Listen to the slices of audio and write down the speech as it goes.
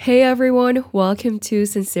Hey everyone, welcome to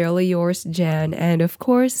Sincerely Yours, Jan. And of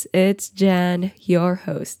course, it's Jan, your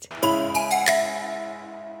host.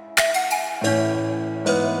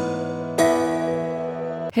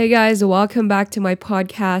 Hey guys, welcome back to my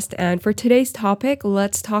podcast. And for today's topic,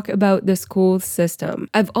 let's talk about the school system.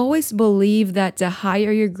 I've always believed that the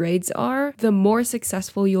higher your grades are, the more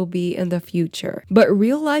successful you'll be in the future. But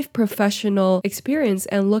real life professional experience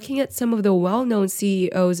and looking at some of the well-known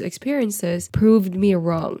CEOs' experiences proved me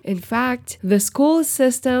wrong. In fact, the school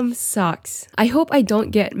system sucks. I hope I don't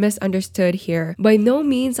get misunderstood here. By no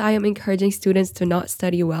means I am encouraging students to not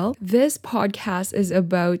study well. This podcast is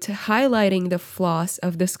about highlighting the flaws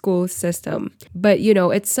of the school system. But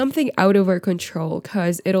it's something out of our control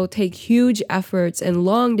because it'll take huge efforts and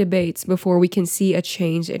long debates before we can see a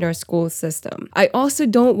change in our school system. I also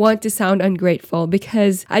don't want to sound ungrateful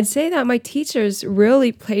because I'd say that my teachers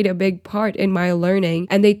really played a big part in my learning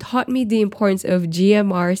and they taught me the importance of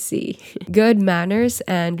GMRC, good manners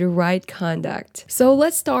and right conduct. So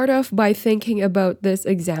let's start off by thinking about this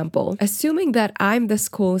example. Assuming that I'm the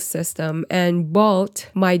school system and Bolt,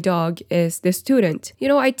 my dog, is the student.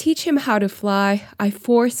 I teach him how to fly. I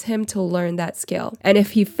force him to learn that skill. And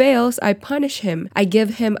if he fails, I punish him. I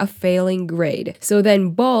give him a failing grade. So then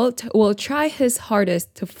Bolt will try his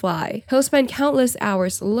hardest to fly. He'll spend countless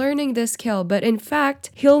hours learning this skill, but in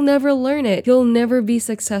fact, he'll never learn it. He'll never be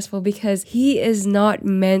successful because he is not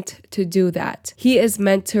meant to do that. He is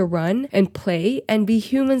meant to run and play and be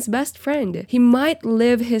human's best friend. He might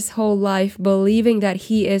live his whole life believing that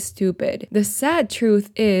he is stupid. The sad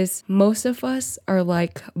truth is, most of us are like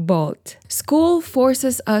Bolt. School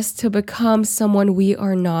forces us to become someone we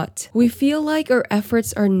are not. We feel like our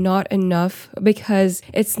efforts are not enough because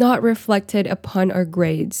it's not reflected upon our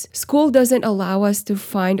grades. School doesn't allow us to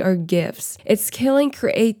find our gifts. It's killing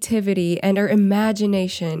creativity and our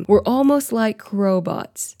imagination. We're almost like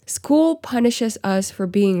robots. School punishes us for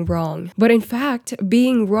being wrong. But in fact,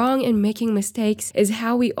 being wrong and making mistakes is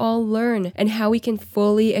how we all learn and how we can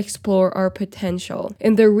fully explore our potential.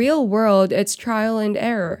 In the real world, it's trial and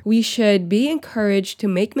error. We should be encouraged to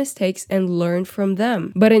make mistakes and learn from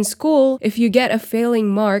them. But in school, if you get a failing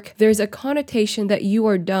mark, there's a connotation that you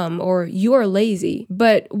are dumb or you are lazy.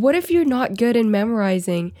 But what if you're not good in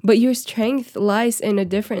memorizing, but your strength lies in a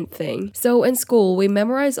different thing? So in school, we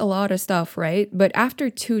memorize a lot of stuff, right? But after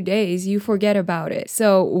 2 days, you forget about it.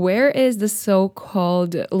 So where is the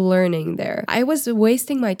so-called learning there? I was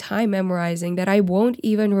wasting my time memorizing that I won't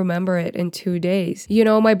even remember it in 2 days.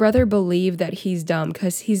 My brother believed that he's dumb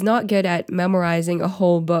because he's not good at memorizing a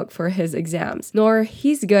whole book for his exams, nor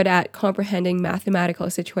he's good at comprehending mathematical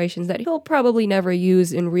situations that he'll probably never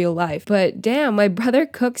use in real life. But damn, my brother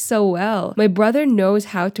cooks so well. My brother knows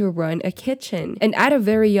how to run a kitchen. And at a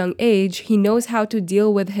very young age, he knows how to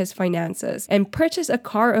deal with his finances and purchase a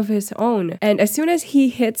car of his own. And as soon as he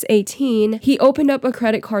hits 18, he opened up a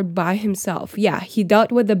credit card by himself. Yeah, he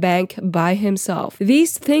dealt with the bank by himself.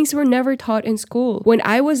 These things were never taught in school. When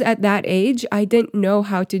I was at that age, I didn't know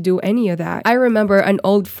how to do any of that. I remember an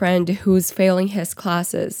old friend who's failing his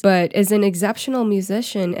classes, but is an exceptional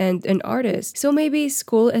musician and an artist. So maybe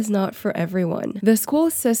school is not for everyone. The school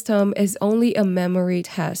system is only a memory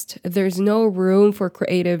test. There's no room for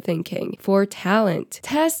creative thinking, for talent.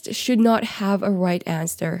 Tests should not have a right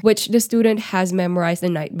answer, which the student has memorized the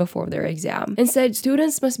night before their exam. Instead,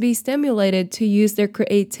 students must be stimulated to use their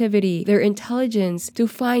creativity, their intelligence to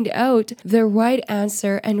find out the right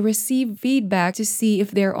answer and receive feedback to see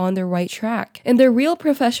if they're on the right track. In the real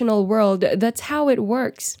professional world, that's how it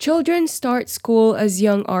works. Children start school as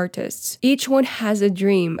young artists. Each one has a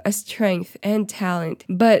dream, a strength, and talent,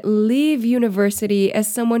 but leave university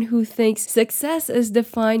as someone who thinks success is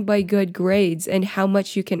defined by good grades and how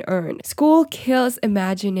much you can earn. School kills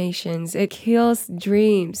imaginations. It kills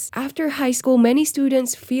dreams. After high school, many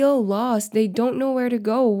students feel lost. They don't know where to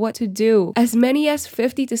go, what to do. As many as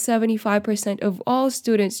 50 to 75% of all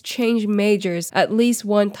students change majors at least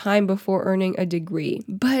one time before earning a degree.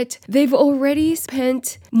 But they've already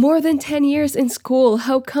spent more than 10 years in school.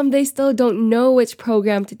 How come they still don't know which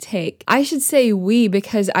program to take? I should say we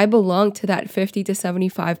because I belong to that 50 to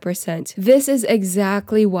 75%. This is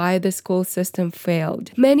exactly why the school system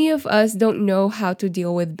failed. Many of us don't know how to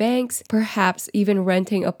deal with banks, perhaps even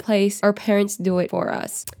renting a place. Our parents do it for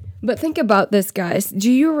us. But think about this, guys.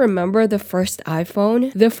 Do you remember the first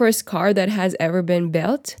iPhone? The first car that has ever been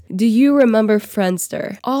built? Do you remember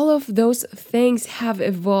Friendster? All of those things have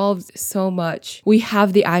evolved so much. We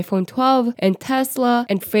have the iPhone 12 and Tesla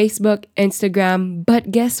and Facebook, Instagram,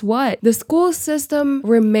 but guess what? The school system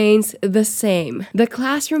remains the same. The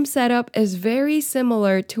classroom setup is very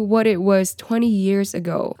similar to what it was 20 years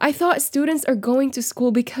ago. I thought students are going to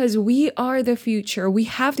school because we are the future. We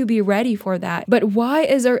have to be ready for that. But why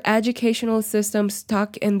is our educational system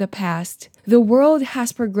stuck in the past? The world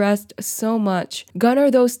has progressed so much. Gone are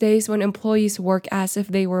those days when employees work as if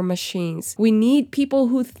they were machines. We need people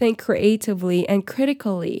who think creatively and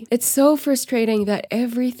critically. It's so frustrating that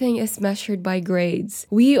everything is measured by grades.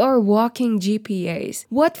 We are walking GPAs.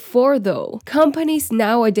 What for though? Companies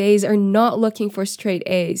nowadays are not looking for straight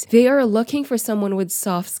A's. They are looking for someone with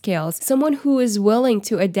soft skills, someone who is willing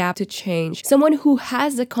to adapt to change, someone who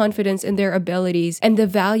has the confidence in their abilities and the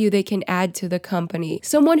value they can add to the company,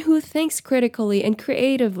 someone who thinks critically and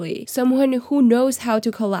creatively, someone who knows how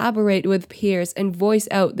to collaborate with peers and voice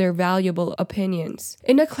out their valuable opinions.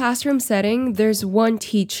 In a classroom setting, there's one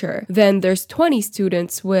teacher, then there's 20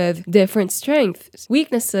 students with different strengths,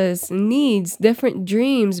 weaknesses, needs, different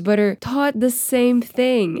dreams, but are taught the same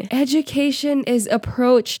thing. Education is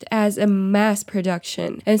approached as a mass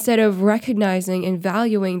production instead of recognizing and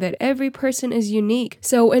valuing that every person is unique.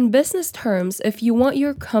 So in business terms, if you want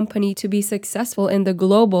your company to be successful in the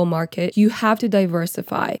global market, you have to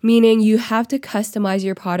diversify, meaning you have to customize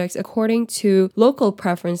your products according to local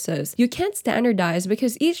preferences. You can't standardize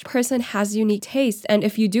because each person has unique tastes, and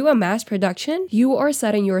if you do a mass production, you are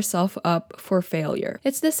setting yourself up for failure.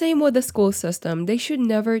 It's the same with the school system. They should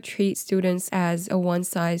never treat students as a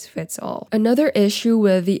one-size-fits-all. Another issue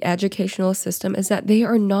with the educational system is that they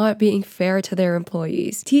are not being fair to their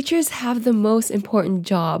employees. Teachers have the most important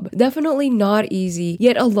job. Definitely not easy,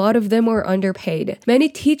 yet a lot of them are underpaid. Many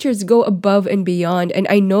teachers go above and beyond, and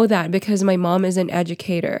I know that because my mom is an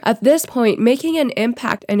educator. At this point, making an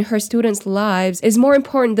impact in her students' lives is more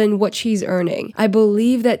important than what she's earning. I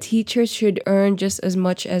believe that teachers should earn just as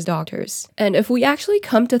much as doctors. And if we actually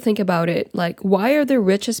come to think about it, like, why are the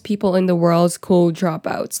richest people in the world school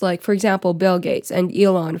dropouts? Like, for example, Bill Gates and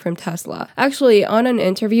Elon from Tesla. Actually, on an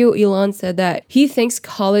interview, Elon said that he thinks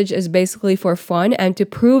college is basically for fun and to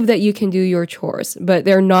prove that you can do your chores, but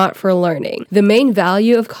they're not for learning. The main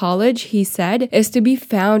value of college, he said, is to be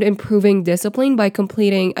found in proving discipline by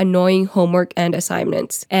completing annoying homework and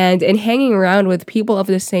assignments, and in hanging around with people of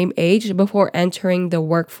the same age before entering the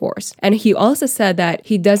workforce. And he also said that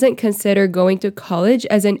he doesn't consider going to college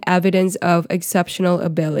as an evidence of exceptional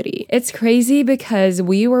ability. It's crazy because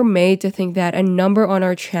we were made to think that a number on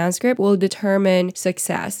our transcript will determine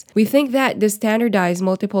success. We think that the standardized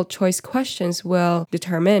multiple choice questions will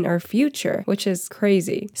determine our future, which is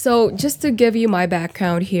crazy. So just to give you my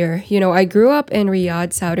background here, I grew up in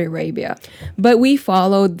Riyadh, Saudi Arabia, but we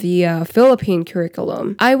followed the Philippine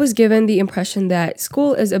curriculum. I was given the impression that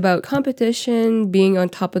school is about competition, being on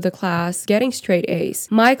top of the class, getting straight A's.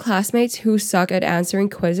 My classmates who suck at answering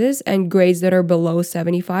quizzes and grades that are below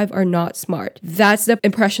 75 are not smart. That's the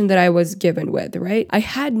impression that I was given with, right? I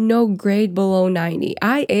had no grade below 90.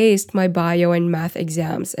 I aced my bio and math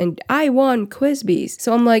exams and I won quiz bees.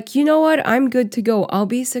 So I'm like, you know what? I'm good to go. I'll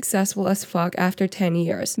be successful as fuck after 10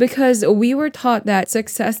 years. Because we were taught that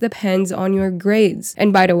success depends on your grades.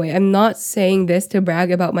 And by the way, I'm not saying this to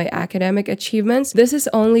brag about my academic achievements. This is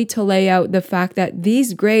only to lay out the fact that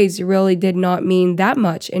these grades really did not mean that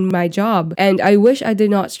much in my job. And I wish I did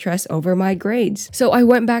not stress over my grades. So I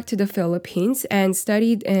went back to the Philippines and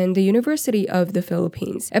studied in the University of the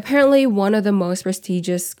Philippines. Apparently one of the most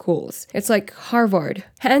prestigious schools. It's like Harvard.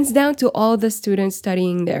 Hands down to all the students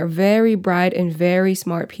studying there. Very bright and very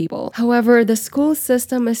smart people. However, the school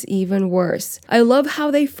system is even worse. I love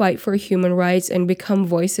how they fight for human rights and become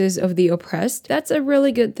voices of the oppressed. That's a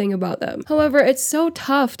really good thing about them. However, it's so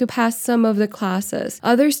tough to pass some of the classes.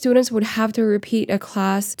 Other students would have to repeat a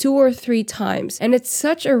class 2 or 3 times, and it's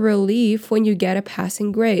such a relief when you get a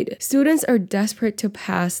passing grade. Students are desperate to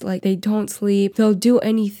pass, like they don't sleep. They'll do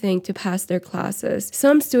anything to pass their classes.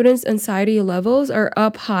 Some students' anxiety levels are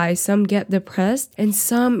up high, some get depressed, and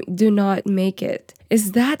some do not make it.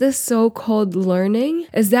 Is that the so-called learning?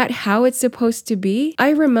 Is that how it's supposed to be?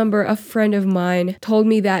 I remember a friend of mine told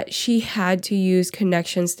me that she had to use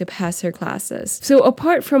connections to pass her classes. So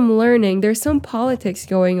apart from learning, there's some politics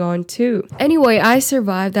going on too. Anyway, I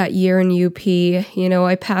survived that year in UP.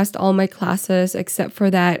 I passed all my classes except for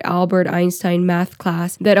that Albert Einstein math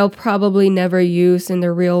class that I'll probably never use in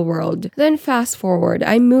the real world. Then fast forward,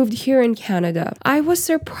 I moved here in Canada. I was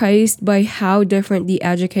surprised by how different the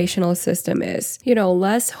educational system is.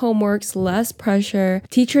 less homeworks, less pressure.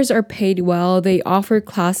 Teachers are paid well. They offer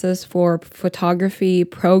classes for photography,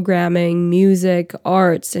 programming, music,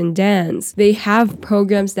 arts, and dance. They have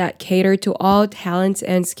programs that cater to all talents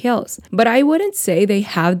and skills. But I wouldn't say they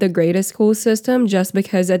have the greatest school system just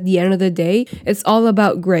because at the end of the day, it's all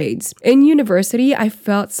about grades. In university, I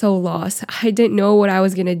felt so lost. I didn't know what I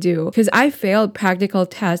was gonna do because I failed practical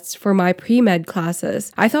tests for my pre-med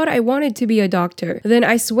classes. I thought I wanted to be a doctor. Then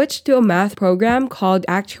I switched to a math program called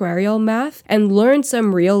actuarial math and learned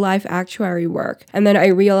some real-life actuary work. And then I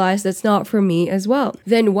realized that's not for me as well.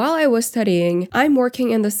 Then while I was studying, I'm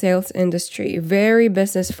working in the sales industry, very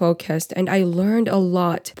business focused, and I learned a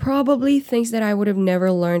lot. Probably things that I would have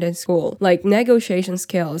never learned in school, like negotiation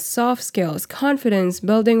skills, soft skills, confidence,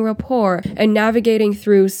 building rapport, and navigating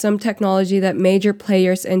through some technology that major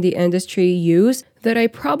players in the industry use that I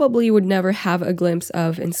probably would never have a glimpse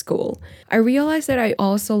of in school. I realized that I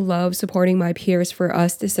also love supporting my peers for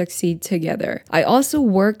us to succeed together. I also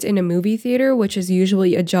worked in a movie theater, which is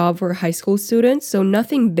usually a job for high school students, so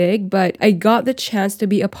nothing big, but I got the chance to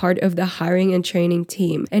be a part of the hiring and training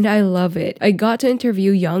team, and I love it. I got to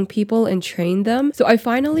interview young people and train them, so I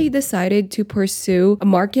finally decided to pursue a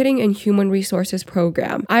marketing and human resources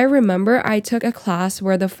program. I remember I took a class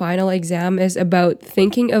where the final exam is about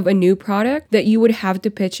thinking of a new product that you would have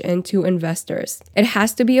to pitch into investors. It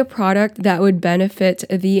has to be a product that would benefit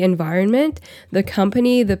the environment, the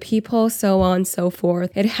company, the people, so on and so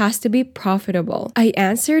forth. It has to be profitable. I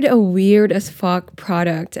answered a weird as fuck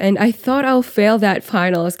product and I thought I'll fail that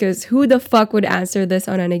finals because who the fuck would answer this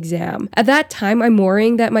on an exam? At that time, I'm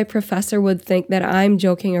worrying that my professor would think that I'm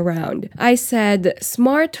joking around. I said,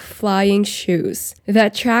 smart flying shoes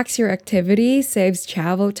that tracks your activity, saves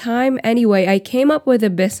travel time. Anyway, I came up with a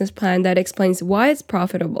business plan that explains why it's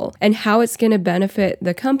profitable and how it's gonna benefit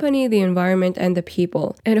the company, the environment, and the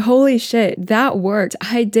people. And holy shit, that worked.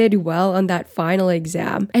 I did well on that final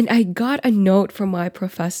exam and I got a note from my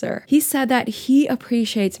professor. He said that he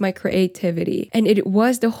appreciates my creativity and it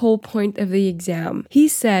was the whole point of the exam. He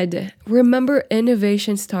said, remember,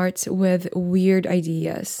 innovation starts with weird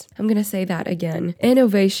ideas. I'm gonna say that again.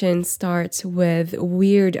 Innovation starts with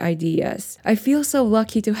weird ideas. I feel so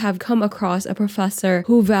lucky to have come across a professor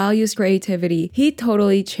who values creativity. He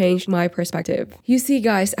totally changed my perspective. You see,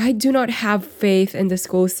 guys, I do not have faith in the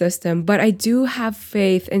school system, but I do have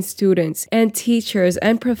faith in students and teachers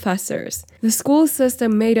and professors. The school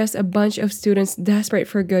system made us a bunch of students desperate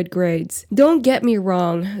for good grades. Don't get me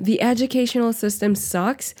wrong, the educational system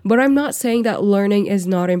sucks, but I'm not saying that learning is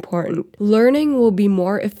not important. Learning will be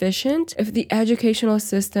more efficient if the educational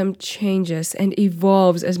system changes and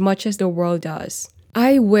evolves as much as the world does.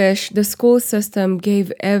 I wish the school system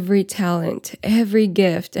gave every talent, every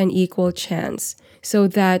gift an equal chance so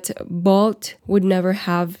that Bolt would never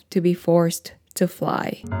have to be forced to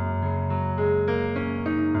fly.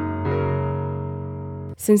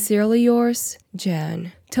 Sincerely yours,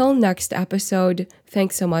 Jan. Till next episode,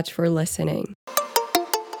 thanks so much for listening.